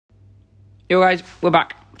Yo guys, we're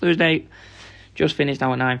back. Thursday. Just finished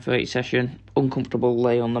our 9:30 session. Uncomfortable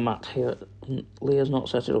lay on the mat here. Leah's not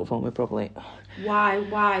set it up for me properly.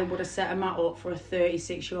 Why would I set a mat up for a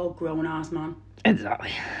 36-year-old grown-ass man?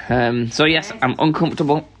 Exactly. So yes, I'm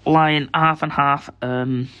uncomfortable lying half and half.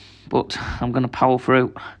 But I'm going to power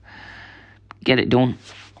through. Get it done.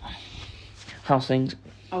 How's things?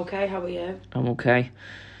 Okay, how are you? I'm okay.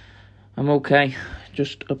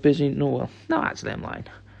 Just a busy... No, actually I'm lying.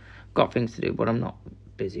 Got things to do, but I'm not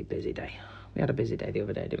busy day. We had a busy day the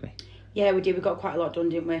other day, didn't we? Yeah, we did. We got quite a lot done,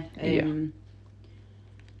 didn't we?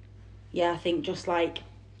 Yeah, I think just like...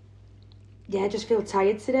 Yeah, I just feel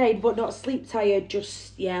tired today, but not sleep tired.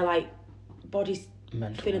 Just, body's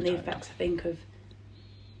Mental feeling the tired. effects, I think, of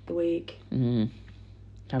the week. Time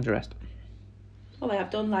to rest. Well, I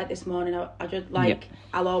have done, this morning. I just,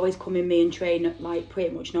 I'll always come in me and train,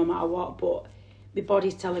 pretty much no matter what, but my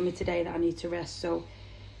body's telling me today that I need to rest, so...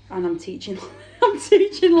 And I'm teaching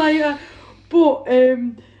later. But,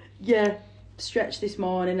 stretched this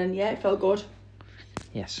morning and, it felt good.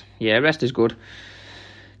 Yes. Yeah, rest is good.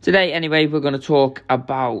 Today, anyway, we're going to talk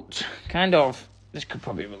about this could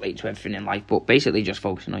probably relate to everything in life, but basically just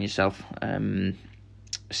focusing on yourself.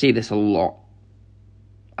 See this a lot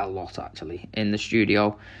actually, in the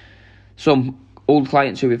studio. Some old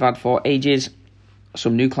clients who we've had for ages,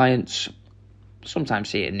 some new clients, sometimes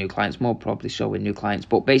see it in new clients, more probably so in new clients,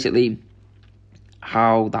 but basically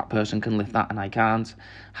how that person can lift that and I can't.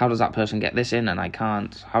 How does that person get this in and I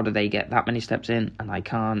can't? How do they get that many steps in and I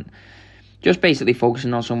can't? Just basically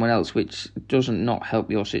focusing on someone else, which doesn't not help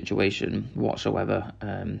your situation whatsoever.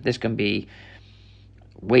 This can be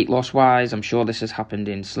weight loss wise. I'm sure this has happened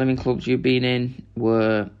in slimming clubs you've been in,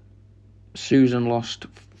 where Susan lost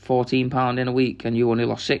 14 pound in a week and you only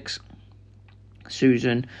lost 6.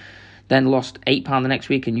 Susan then lost 8 pound the next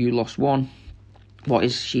week and you lost 1. What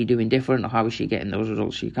is she doing different, or how is she getting those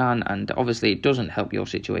results she can? And obviously it doesn't help your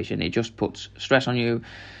situation. It just puts stress on you,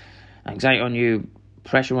 anxiety on you,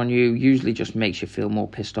 pressure on you, usually just makes you feel more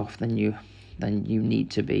pissed off than you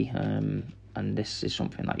need to be. And this is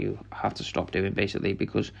something that you have to stop doing, basically,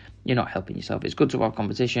 because you're not helping yourself. It's good to have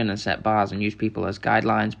competition and set bars and use people as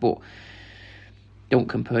guidelines, but don't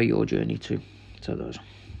compare your journey to those.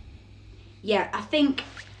 Yeah, I think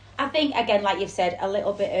again, like you've said, a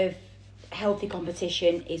little bit of healthy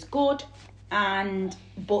competition is good,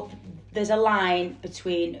 but there's a line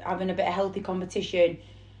between having a bit of healthy competition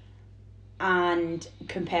and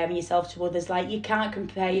comparing yourself to others. You can't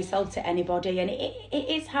compare yourself to anybody, and it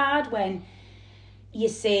is hard when you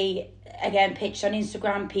see, again, pictures on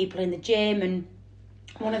Instagram, people in the gym, and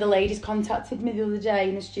one of the ladies contacted me the other day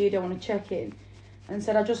in the studio on a check-in and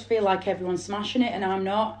said, I just feel like everyone's smashing it and I'm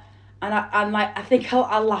not. And I think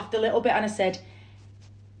I laughed a little bit and I said,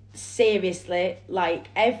 seriously,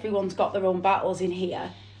 everyone's got their own battles in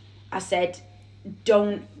here. I said,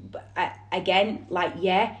 don't, again,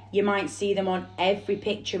 you might see them on every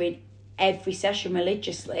picture in every session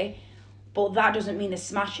religiously, but that doesn't mean they're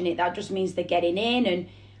smashing it. That just means they're getting in, and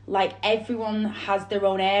everyone has their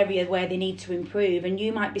own area where they need to improve, and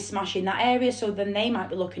you might be smashing that area, so then they might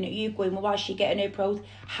be looking at you going, well, how's she getting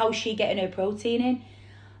her protein in?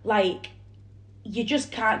 You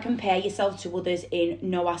just can't compare yourself to others in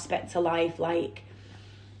no aspect of life.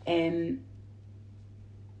 And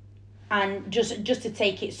just to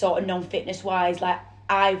take it sort of non-fitness wise,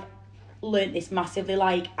 I've learnt this massively.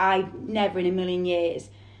 I never in a million years,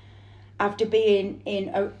 after being in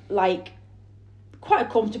a quite a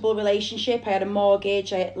comfortable relationship, I had a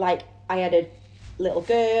mortgage, I had a little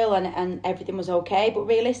girl and everything was okay, but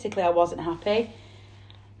realistically I wasn't happy,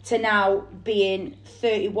 to now being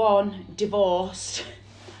 31, divorced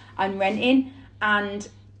and renting, and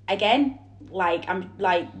again,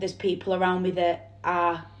 there's people around me that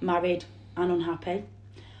are married and unhappy.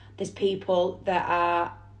 There's people that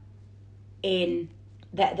are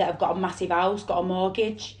that have got a massive house, got a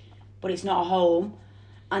mortgage, but it's not a home,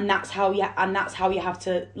 and that's how you have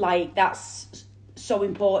to, that's so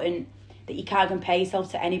important, that you can't compare yourself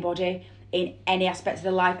to anybody in any aspect of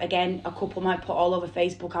their life. Again, a couple might put all over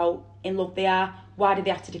Facebook how in love they are. Why do they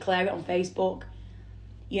have to declare it on Facebook?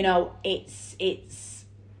 It's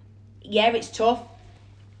tough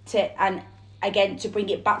and again, to bring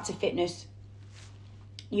it back to fitness,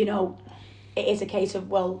 it is a case of,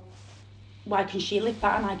 well, why can she lift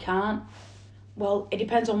that and I can't? Well, it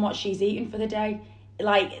depends on what she's eating for the day.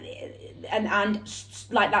 And that's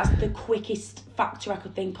the quickest factor I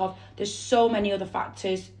could think of. There's so many other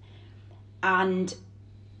factors, and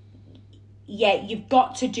you've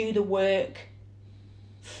got to do the work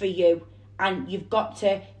for you, and you've got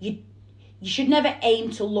to, you should never aim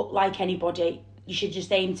to look like anybody. you should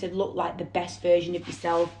just aim to look like the best version of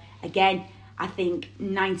yourself. Again, I think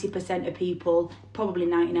 90% of people, probably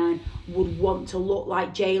 99, would want to look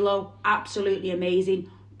like J-Lo. Absolutely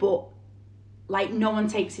amazing. But, like, no one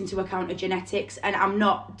takes into account her genetics. And I'm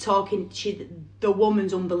not talking, the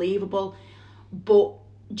woman's unbelievable. But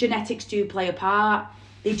genetics do play a part.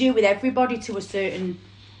 They do with everybody to a certain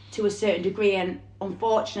degree. And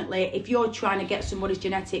unfortunately, if you're trying to get somebody's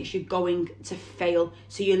genetics, you're going to fail.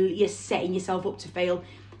 So you're setting yourself up to fail.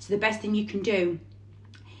 So the best thing you can do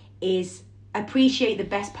is appreciate the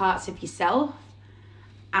best parts of yourself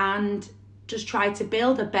and just try to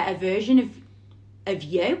build a better version of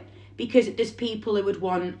you, because there's people who would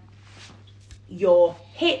want your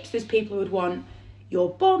hips, there's people who would want your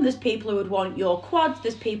bum, there's people who would want your quads,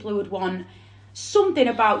 there's people who would want something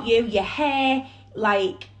about you, your hair,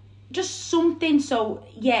 like just something. So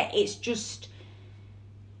yeah, it's just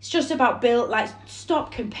about build, like,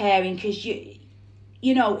 stop comparing, because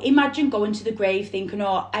you know, imagine going to the grave thinking,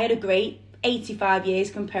 oh, I had a great 85 years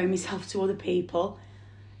comparing myself to other people.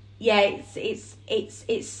 Yeah,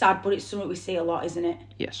 it's sad, but it's something we see a lot, isn't it?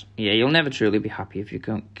 Yes. Yeah, you'll never truly be happy if you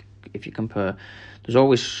compare. There's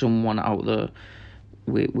always someone out there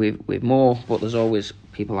with more, but there's always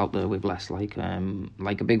people out there with less. Like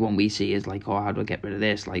a big one we see is like, oh, how do I get rid of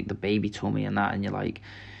this? Like the baby tummy and that, and you're like,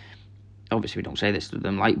 obviously we don't say this to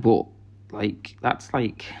them, like, but like that's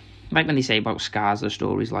like when they say about scars or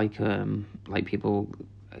stories, like people,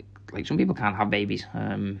 like some people can't have babies,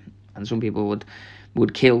 and some people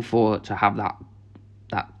would kill to have that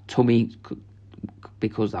tummy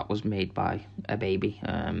because that was made by a baby.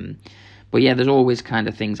 But yeah, there's always kind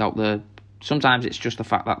of things out there. Sometimes it's just the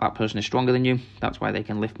fact that that person is stronger than you. That's why they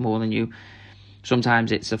can lift more than you.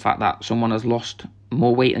 Sometimes it's the fact that someone has lost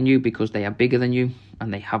more weight than you because they are bigger than you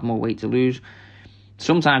and they have more weight to lose.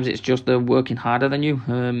 Sometimes it's just they're working harder than you.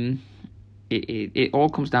 It all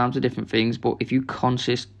comes down to different things, but if you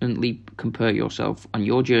consistently compare yourself on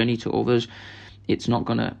your journey to others, it's not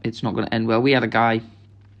gonna end well.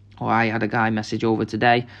 I had a guy message over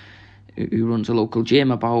today who runs a local gym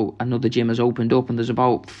about another gym has opened up, and there's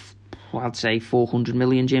about, I'd say, 400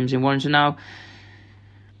 million gyms in Warrington now,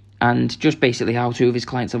 and just basically how 2 of his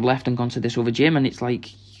clients have left and gone to this other gym, and it's like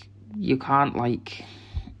you can't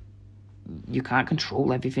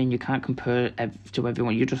control everything. You can't compare to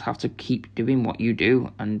everyone. You just have to keep doing what you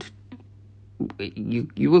do, and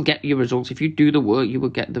you will get your results. If you do the work, you will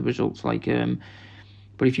get the results.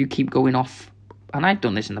 But if you keep going off, and I've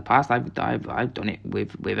done this in the past, I've done it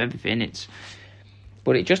with everything.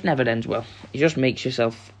 But it just never ends well. It just makes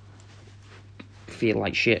yourself feel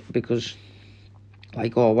like shit, because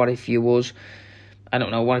like, oh, what if you was, I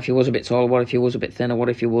don't know, what if you was a bit taller? What if you was a bit thinner? What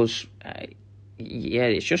if you was, yeah,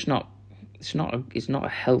 it's just not. It's not a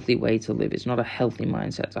healthy way to live. It's not a healthy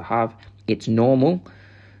mindset to have. It's normal.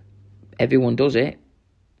 Everyone does it.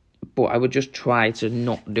 But I would just try to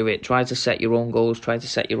not do it. Try to set your own goals. Try to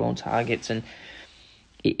set your own targets. And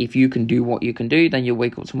if you can do what you can do, then you'll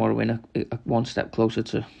wake up tomorrow in a one step closer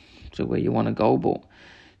to where you want to go. But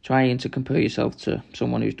trying to compare yourself to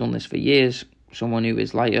someone who's done this for years, someone who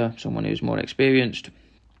is lighter, someone who's more experienced,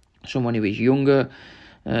 someone who is younger,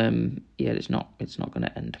 it's not going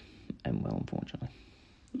to end well, unfortunately.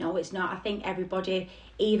 No, it's not. I think everybody,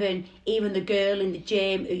 even the girl in the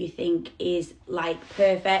gym who you think is like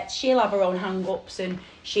perfect, she'll have her own hang-ups, and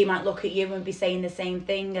she might look at you and be saying the same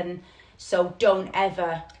thing. And so don't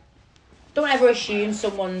ever assume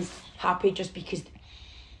someone's happy just because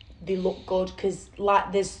they look good, because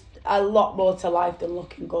like there's a lot more to life than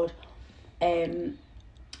looking good.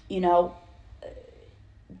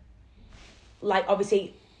 Like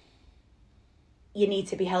obviously you need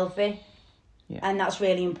to be healthy, and that's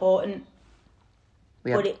really important.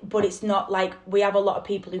 But it's not like we have a lot of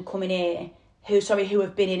people who come in here who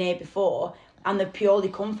have been in here before, and they've purely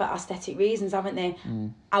come for aesthetic reasons, haven't they?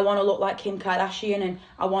 I want to look like Kim Kardashian and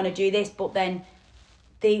I want to do this, but then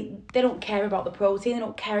they don't care about the protein, they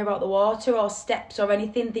don't care about the water or steps or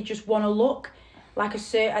anything. They just want to look like a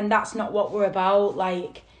certain, and that's not what we're about.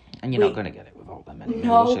 Like, and you're not going to get it without them anyway.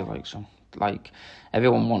 No. Like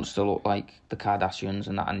everyone wants to look like the Kardashians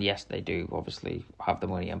and that, and yes, they do obviously have the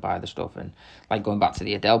money and buy the stuff. And like going back to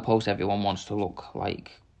the Adele post, everyone wants to look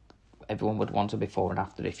like, everyone would want a before and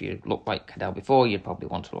after. If you look like Adele before, you'd probably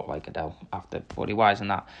want to look like Adele after, body-wise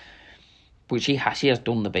and that. But she has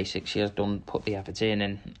done the basics. She has put the effort in,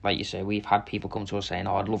 and like you say, we've had people come to us saying,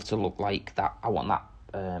 "Oh, I'd love to look like that. I want that.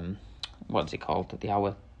 What's it called?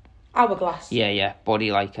 The hourglass." Yeah,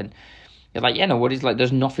 body like." And you're like, yeah, no, what is like?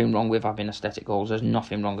 There's nothing wrong with having aesthetic goals. There's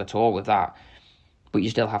nothing wrong at all with that. But you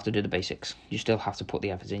still have to do the basics. You still have to put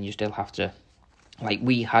the effort in. You still have to like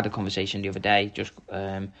we had a conversation the other day, just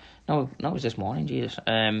no, it was this morning, Jesus,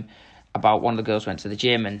 about one of the girls went to the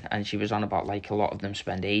gym and she was on about like a lot of them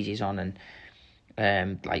spend ages on,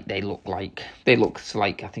 and like they look like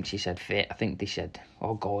I think she said fit, I think they said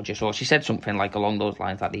gorgeous, or she said something like along those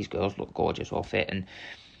lines, that these girls look gorgeous or fit,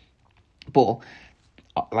 but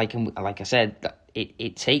like I said,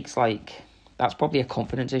 it takes like, that's probably a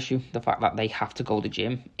confidence issue, the fact that they have to go to the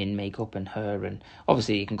gym in makeup and hair, and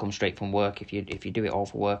obviously you can come straight from work. If you do it all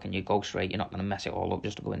for work and you go straight, you're not going to mess it all up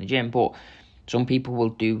just to go in the gym. But some people will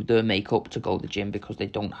do their makeup to go to the gym because they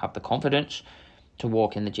don't have the confidence to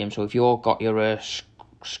walk in the gym. So if you've got your hair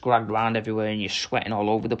scragged around everywhere and you're sweating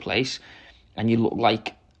all over the place and you look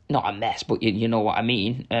like, not a mess, but you know what I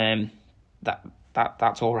mean,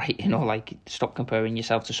 that's all right, like stop comparing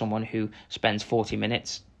yourself to someone who spends 40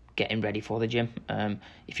 minutes getting ready for the gym.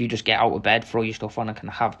 If you just get out of bed, throw your stuff on, and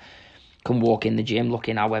can walk in the gym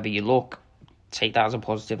looking however you look, take that as a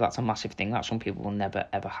positive. That's a massive thing that some people will never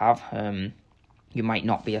ever have. You might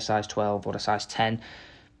not be a size 12 or a size 10,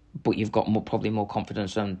 but you've got probably more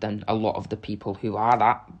confidence than a lot of the people who are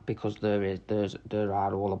that, because there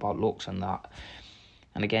are all about looks and that.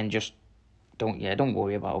 And again, just don't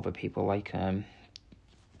worry about other people. Like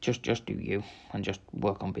just do you, and just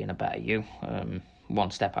work on being a better you. One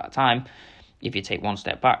step at a time. If you take one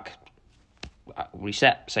step back,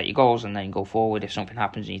 reset, set your goals, and then go forward. If something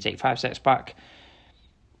happens and you take 5 steps back,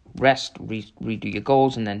 rest, redo your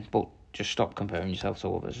goals, but just stop comparing yourself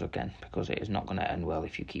to others again, because it is not going to end well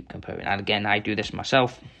if you keep comparing. And again, I do this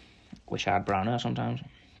myself. Wish I had brown hair sometimes.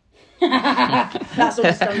 That's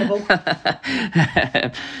understandable.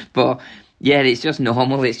 But yeah, it's just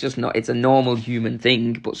normal. It's a normal human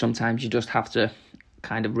thing, but sometimes you just have to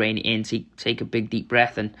kind of rein it in, take a big deep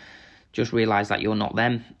breath, and just realise that you're not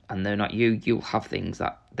them and they're not you. You'll have things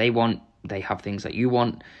that they want, they have things that you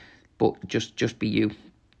want, but just be you.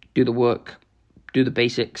 Do the work, do the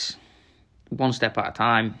basics, one step at a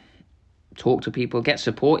time. Talk to people, get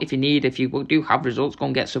support if you need. If you do have results, go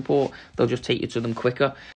and get support. They'll just take you to them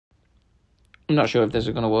quicker. I'm not sure if this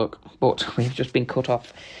is going to work, but we've just been cut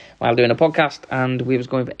off while doing a podcast, and we was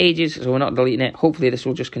going for ages, so we're not deleting it. Hopefully this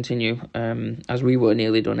will just continue, as we were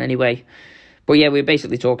nearly done anyway. But yeah, we're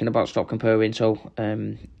basically talking about stop comparing. So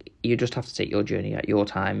you just have to take your journey at your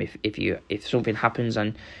time. If something happens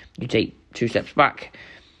and you take 2 steps back,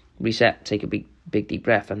 reset, take a big deep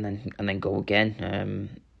breath, and then go again.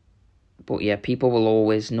 But yeah, people will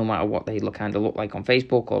always, no matter what they look like on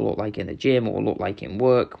Facebook, or look like in the gym, or look like in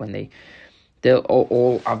work, when they'll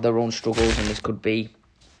all have their own struggles, and this could be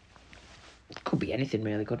anything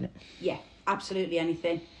really, couldn't it? Yeah, absolutely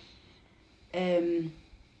anything.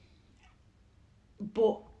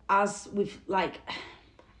 But as we've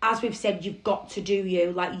said, you've got to do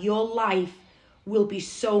you. Like, your life will be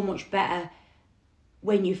so much better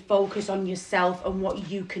when you focus on yourself and what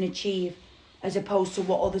you can achieve, as opposed to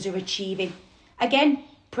what others are achieving. Again,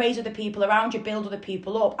 praise other people around you, build other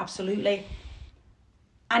people up, absolutely.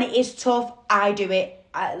 And it is tough. I do it,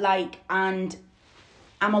 and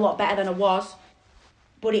I'm a lot better than I was.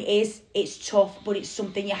 But it's tough, but it's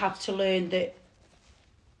something you have to learn, that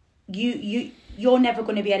you're never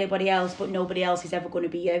going to be anybody else, but nobody else is ever going to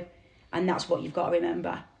be you. And that's what you've got to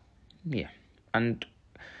remember. Yeah. And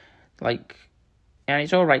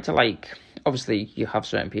it's all right to obviously you have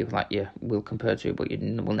certain people that you will compare to, but you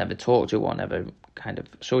will never talk to or never kind of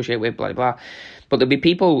associate with, blah, blah. But there'll be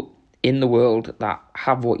people in the world that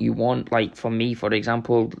have what you want. Like for me, for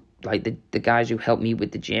example, like the guys who help me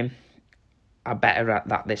with the gym are better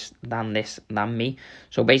at this than me.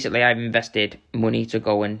 So basically I've invested money to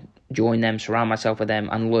go and join them, surround myself with them,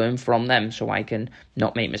 and learn from them, so I can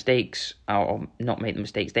not make mistakes, or not make the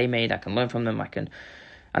mistakes they made. I can learn from them.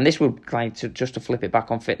 And this would just to flip it back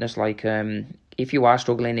on fitness. If you are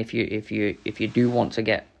struggling, if you do want to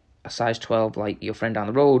get a size 12 like your friend down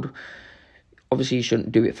the road, obviously you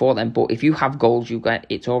shouldn't do it for them. But if you have goals,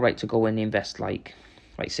 it's all right to go and invest, like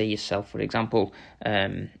say yourself, for example,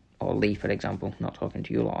 or Lee, for example. Not talking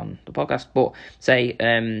to you a lot on the podcast, but say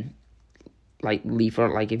Lee,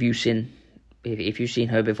 for if you've seen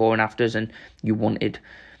her before and afters, and you wanted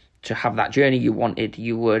to have that journey, you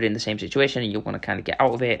were in the same situation and you want to kind of get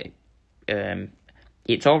out of it,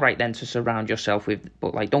 it's all right then to surround yourself with,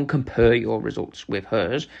 but don't compare your results with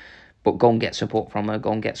hers, but go and get support from her,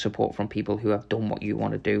 go and get support from people who have done what you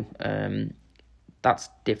want to do. That's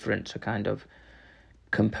different to kind of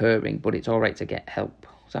comparing, but it's all right to get help.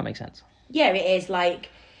 Does that make sense? Yeah, it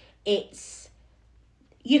is.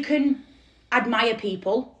 You can admire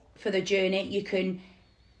people for the journey, you can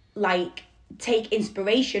take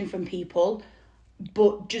inspiration from people,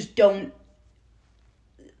 but just don't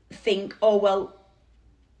think, oh well,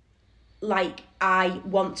 like I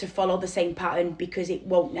want to follow the same pattern, because it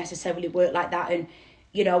won't necessarily work like that. And,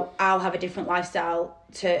 you know, I'll have a different lifestyle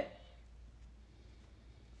to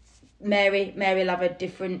Mary. Mary will have a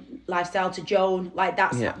different lifestyle to Joan. Like,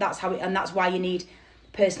 that's how it, and that's why you need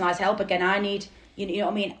personalised help. Again, I need, you know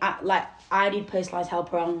what I mean? I need personalised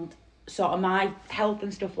help around sort of my health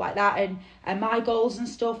and stuff like that, and my goals and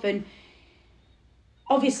stuff. And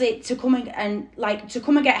obviously to come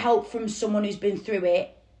and get help from someone who's been through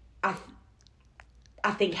it,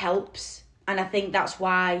 I think helps. And I think that's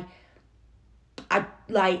why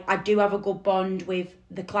I do have a good bond with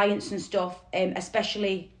the clients and stuff,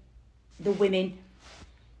 especially the women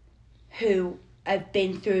who have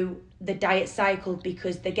been through the diet cycle,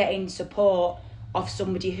 because they're getting support of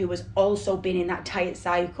somebody who has also been in that diet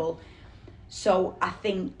cycle. So I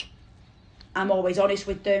think I'm always honest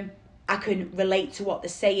with them. I can relate to what they're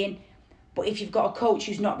saying. But if you've got a coach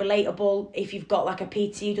who's not relatable, if you've got like a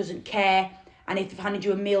PT who doesn't care, and if they've handed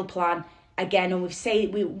you a meal plan, again, and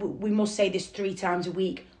we must say this 3 times a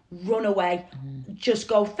week, run away. Just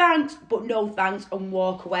go, thanks, but no thanks, and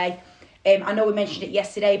walk away. I know we mentioned it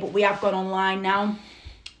yesterday, but we have gone online now.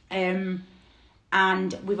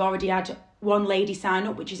 And we've already had one lady sign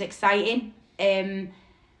up, which is exciting.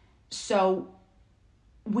 So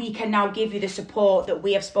we can now give you the support that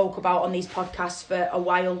we have spoke about on these podcasts for a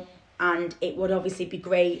while, and it would obviously be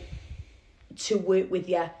great to work with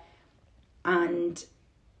you. And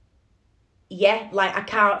yeah,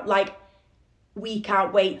 we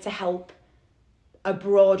can't wait to help a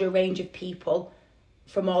broader range of people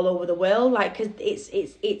from all over the world, like, because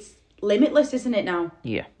it's limitless, isn't it now?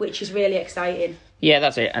 Yeah, which is really exciting. Yeah,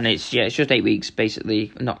 that's it. And it's just 8 weeks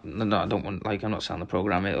basically. No, I don't want, like, I'm not selling the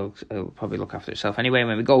program. It'll probably look after itself anyway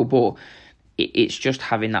when we go. But it's just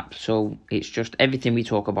having that. So it's just everything we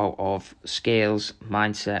talk about of scales,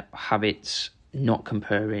 mindset, habits, not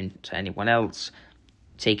comparing to anyone else,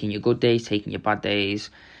 taking your good days, taking your bad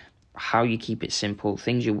days, how you keep it simple,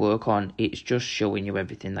 things you work on. It's just showing you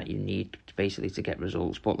everything that you need basically to get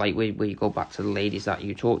results. But like where you go back to the ladies that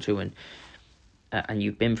you talk to and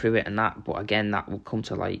you've been through it and that, but again, that will come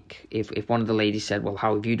to, like, if one of the ladies said, well,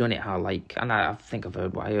 how have you done it? How, like, and I think I've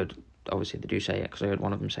heard what I heard, obviously they do say it, because I heard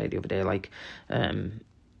one of them say the other day, like, in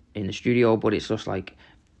the studio, but it's just like,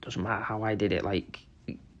 doesn't matter how I did it, like,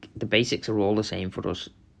 the basics are all the same for us.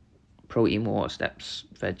 Protein, water, steps,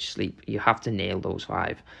 veg, sleep, you have to nail those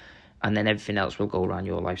 5, and then everything else will go around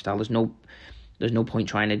your lifestyle. There's no point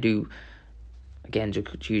trying to do, again, to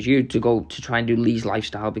use you, to try and do Lee's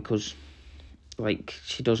lifestyle, because, like,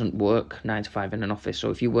 she doesn't work 9 to 5 in an office. So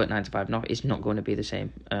if you work 9 to 5 in an office, it's not going to be the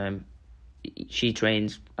same. She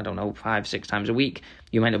trains, I don't know, 5-6 times a week.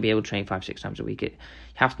 You might not be able to train 5-6 times a week. You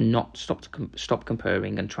have to not stop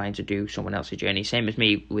comparing and trying to do someone else's journey. Same as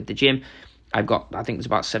me with the gym. I think there's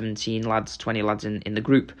about 17 lads, 20 lads in the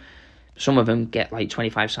group. Some of them get like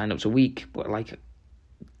 25 sign-ups a week, but like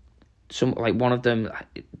one of them,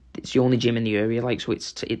 it's the only gym in the area, like, so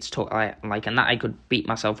it's like, and that I could beat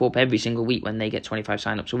myself up every single week when they get 25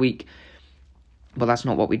 sign-ups a week, but that's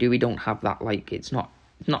not what we do. We don't have that, like, it's not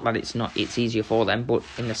that it's easier for them, but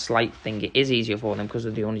in a slight thing it is easier for them because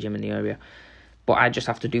they're the only gym in the area. But I just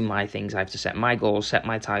have to do my things. I have to set my goals, set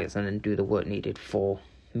my targets, and then do the work needed for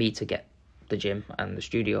me to get the gym and the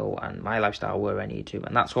studio and my lifestyle where I need to,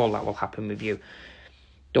 and that's all that will happen with you.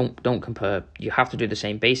 Don't compare. You have to do the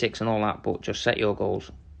same basics and all that, but just set your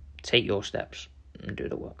goals, take your steps, and do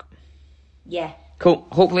the work. Yeah. Cool.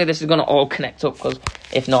 Hopefully this is going to all connect up, because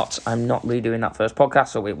if not, I'm not redoing that first podcast,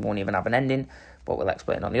 so it won't even have an ending, but we'll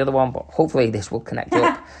explain on the other one. But hopefully this will connect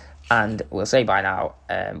up, and we'll say bye now.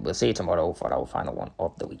 We'll see you tomorrow for our final one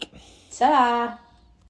of the week. Ta-da!